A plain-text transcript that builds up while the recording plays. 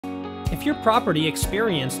If your property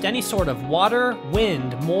experienced any sort of water,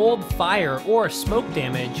 wind, mold, fire, or smoke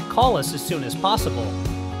damage, call us as soon as possible.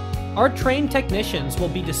 Our trained technicians will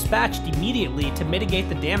be dispatched immediately to mitigate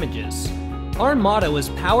the damages. Our motto is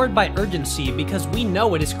powered by urgency because we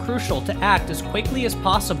know it is crucial to act as quickly as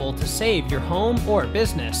possible to save your home or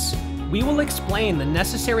business. We will explain the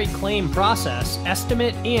necessary claim process,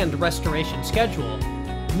 estimate, and restoration schedule.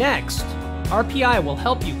 Next, RPI will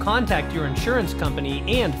help you contact your insurance company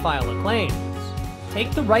and file a claim.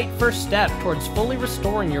 Take the right first step towards fully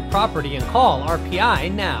restoring your property and call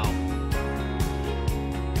RPI now.